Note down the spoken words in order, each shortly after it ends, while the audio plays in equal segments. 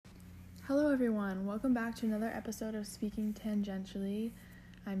Hello everyone, welcome back to another episode of Speaking Tangentially.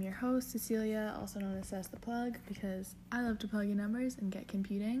 I'm your host, Cecilia, also known as Says the Plug, because I love to plug in numbers and get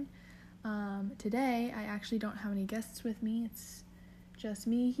computing. Today, I actually don't have any guests with me, it's just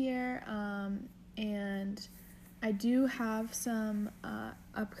me here, and I do have some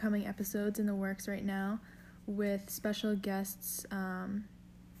upcoming episodes in the works right now with special guests, and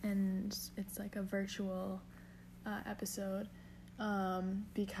it's like a virtual episode.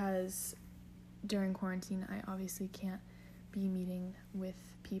 Because during quarantine, I obviously can't be meeting with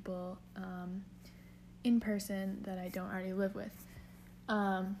people in person that I don't already live with.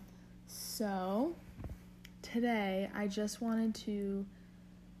 So today I just wanted to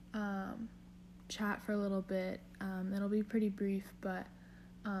chat for a little bit. It'll be pretty brief, but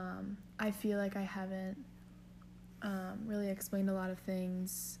I feel like I haven't really explained a lot of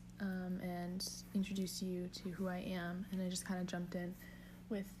things and introduced you to who I am, and I just kind of jumped in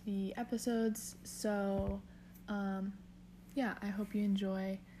with the episodes. So I hope you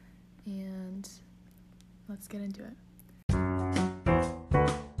enjoy, and let's get into it.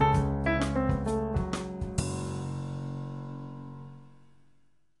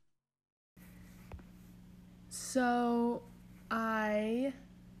 So I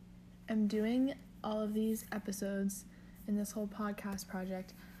am doing all of these episodes in this whole podcast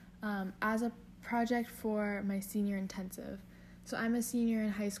project as a project for my senior intensive. So I'm a senior in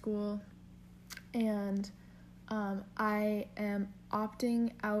high school, and I am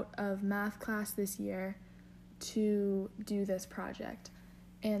opting out of math class this year to do this project.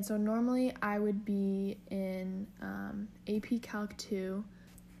 And so normally I would be in AP Calc 2,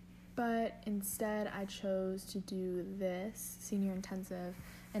 but instead I chose to do this senior intensive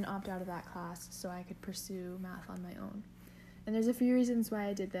and opt out of that class so I could pursue math on my own. And there's a few reasons why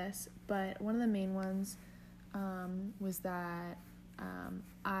I did this, but one of the main ones was that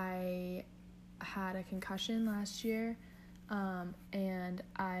I had a concussion last year, and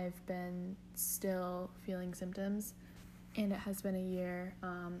I've been still feeling symptoms, and it has been a year,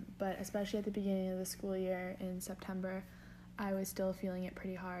 but especially at the beginning of the school year in September, I was still feeling it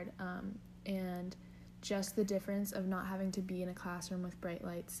pretty hard, and just the difference of not having to be in a classroom with bright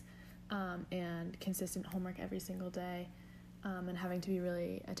lights and consistent homework every single day, and having to be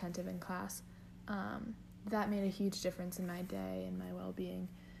really attentive in class, that made a huge difference in my day and my well-being.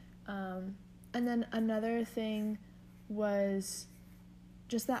 And then another thing was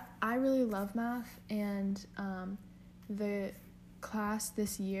just that I really love math, and the class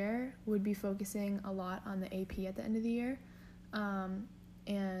this year would be focusing a lot on the AP at the end of the year,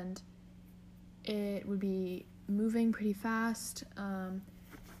 and it would be moving pretty fast,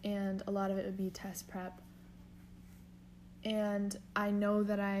 and a lot of it would be test prep. And I know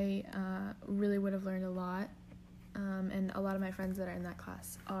that I really would have learned a lot, and a lot of my friends that are in that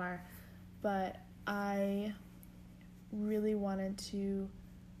class are, but I really wanted to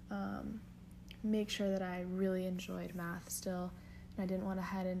make sure that I really enjoyed math still, and I didn't want to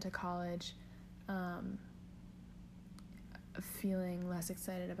head into college feeling less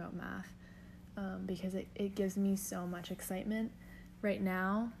excited about math, because it gives me so much excitement right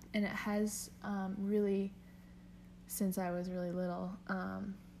now, and it has really, since I was really little,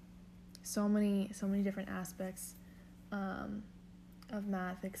 so many different aspects of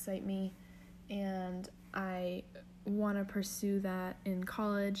math excite me, and I want to pursue that in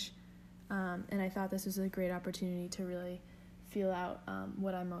college, and I thought this was a great opportunity to really feel out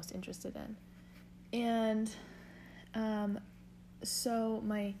what I'm most interested in. And so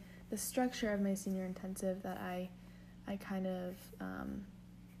the structure of my senior intensive that I kind of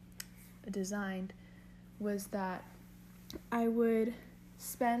designed was that I would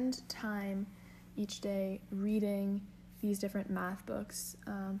spend time each day reading these different math books,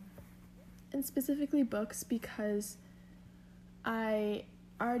 and specifically books because I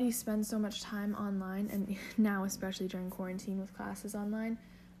already spend so much time online, and now especially during quarantine with classes online,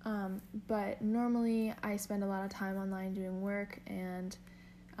 but normally I spend a lot of time online doing work, and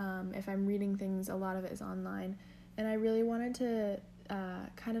if I'm reading things, a lot of it is online, and I really wanted to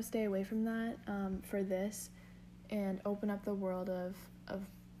kind of stay away from that for this and open up the world of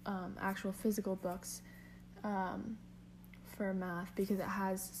actual physical books for math, because it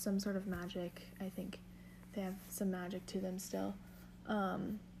has some sort of magic. I think they have some magic to them still.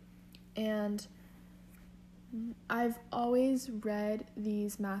 And I've always read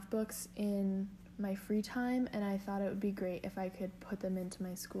these math books in my free time, and I thought it would be great if I could put them into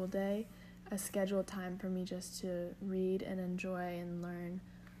my school day, a scheduled time for me just to read and enjoy and learn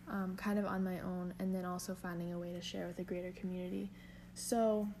kind of on my own, and then also finding a way to share with a greater community.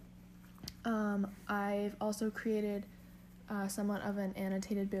 So I've also created somewhat of an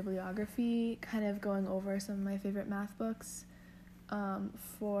annotated bibliography, kind of going over some of my favorite math books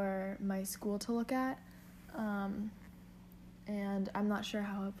for my school to look at. And I'm not sure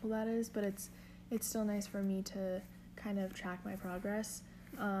how helpful that is, but it's still nice for me to kind of track my progress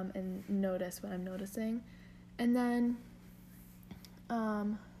and notice what I'm noticing. And then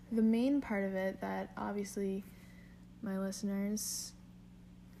the main part of it that obviously my listeners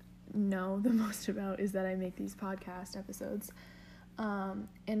know the most about is that I make these podcast episodes.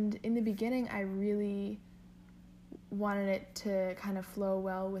 And in the beginning, I really wanted it to kind of flow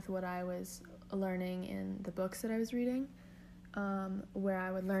well with what I was learning in the books that I was reading, where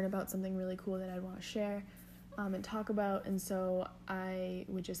I would learn about something really cool that I'd want to share and talk about. And so I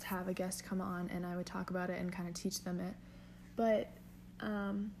would just have a guest come on and I would talk about it and kind of teach them it. But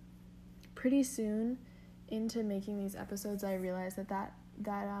pretty soon into making these episodes, I realized that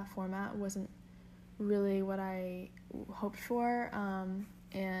format wasn't really what I hoped for,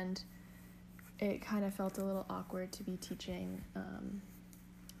 and it kind of felt a little awkward to be teaching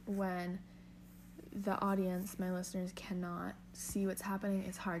when the audience, my listeners, cannot see what's happening.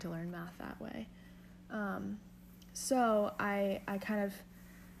 It's hard to learn math that way. So I kind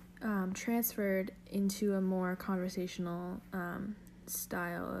of transferred into a more conversational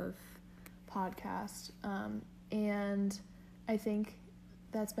style of podcast, and I think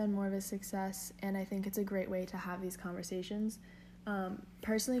that's been more of a success, and I think it's a great way to have these conversations,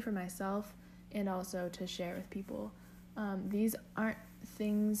 personally for myself and also to share with people. These aren't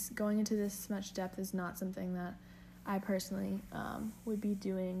things, going into this much depth is not something that I personally would be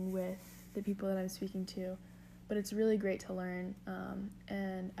doing with the people that I'm speaking to, but it's really great to learn,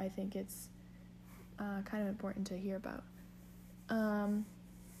 and I think it's kind of important to hear about.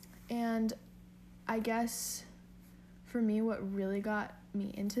 And I guess for me, what really got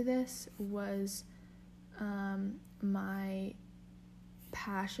me into this was my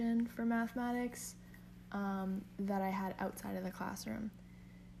passion for mathematics that I had outside of the classroom.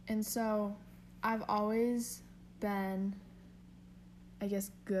 And so I've always been, I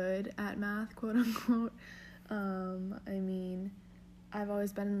guess, good at math, quote unquote. I mean, I've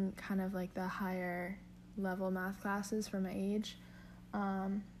always been in kind of like the higher level math classes for my age.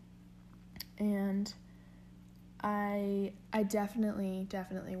 And I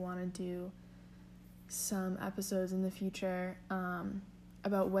definitely want to do some episodes in the future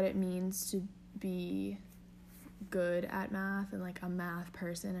about what it means to be good at math and like a math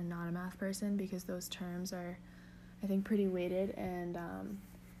person and not a math person, because those terms are, I think, pretty weighted, and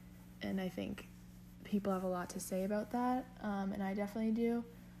I think people have a lot to say about that, and I definitely do,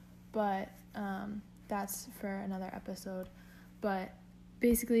 but that's for another episode. But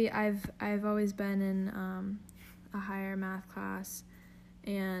basically, I've always been in a higher math class,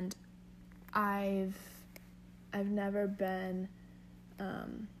 and I've never been,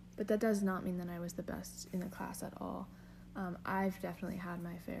 but that does not mean that I was the best in the class at all. I've definitely had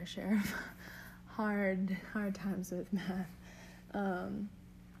my fair share of hard times with math,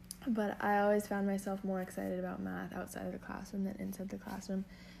 but I always found myself more excited about math outside of the classroom than inside the classroom,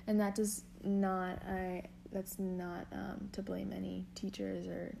 and that's not to blame any teachers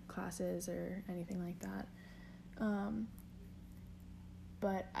or classes or anything like that.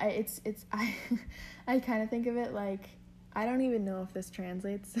 But I kind of think of it like, I don't even know if this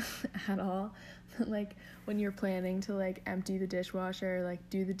translates at all, but like when you're planning to like empty the dishwasher or like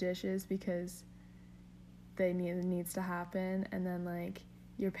do the dishes because it needs to happen, and then like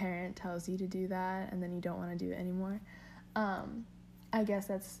your parent tells you to do that and then you don't want to do it anymore. I guess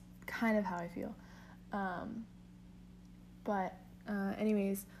that's kind of how I feel. But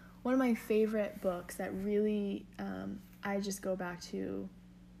anyways, one of my favorite books that really I just go back to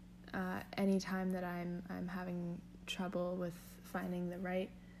anytime that I'm having trouble with finding the right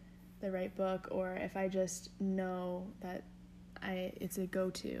book, or if I just know that it's a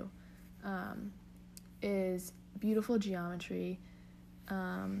go-to, is Beautiful Geometry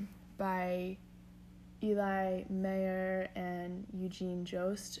by Eli Mayer and Eugene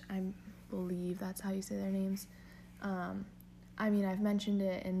Jost. I believe that's how you say their names. I mean, I've mentioned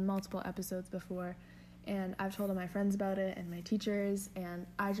it in multiple episodes before, and I've told all my friends about it and my teachers, and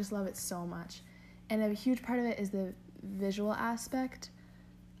I just love it so much. And a huge part of it is the visual aspect.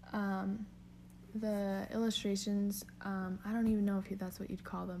 The illustrations, I don't even know if that's what you'd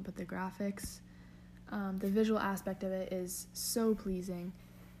call them, but the graphics, the visual aspect of it is so pleasing,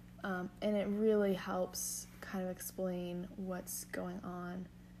 and it really helps kind of explain what's going on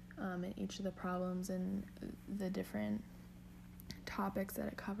in each of the problems and the different topics that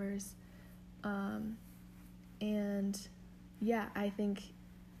it covers. And yeah, I think,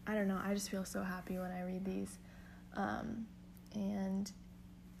 I don't know, I just feel so happy when I read these. And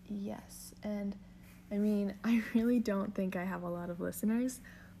yes, and I mean, I really don't think I have a lot of listeners,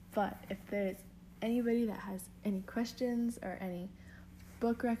 but if there's anybody that has any questions or any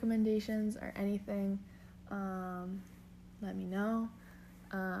book recommendations or anything, let me know.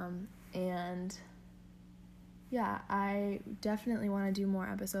 And yeah, I definitely want to do more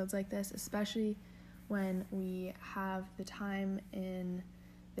episodes like this, especially when we have the time in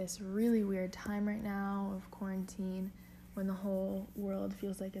this really weird time right now of quarantine, when the whole world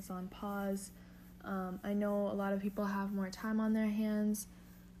feels like it's on pause. I know a lot of people have more time on their hands.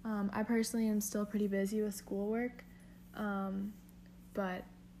 I personally am still pretty busy with schoolwork, but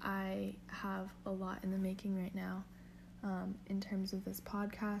I have a lot in the making right now in terms of this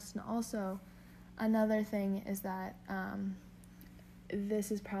podcast. And also, another thing is that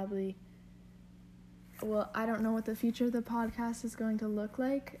this is probably, well, I don't know what the future of the podcast is going to look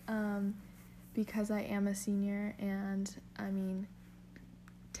like, because I am a senior, and I mean,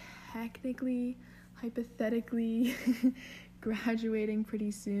 technically, hypothetically, graduating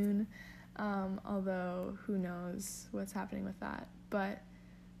pretty soon, although who knows what's happening with that. But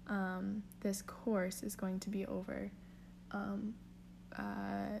this course is going to be over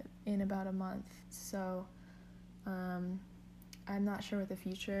in about a month, so I'm not sure what the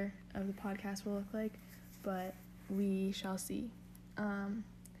future of the podcast will look like, but we shall see.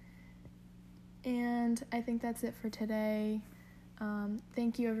 And I think that's it for today.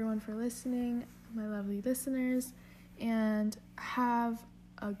 Thank you everyone for listening, my lovely listeners, and have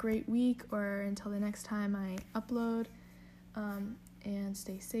a great week, or until the next time I upload, and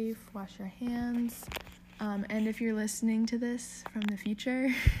stay safe, wash your hands, and if you're listening to this from the future,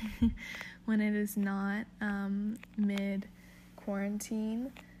 when it is not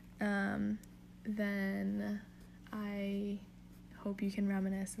mid-quarantine, then I hope you can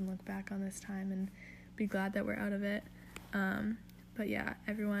reminisce and look back on this time and be glad that we're out of it. But yeah,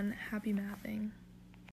 everyone, happy mathing.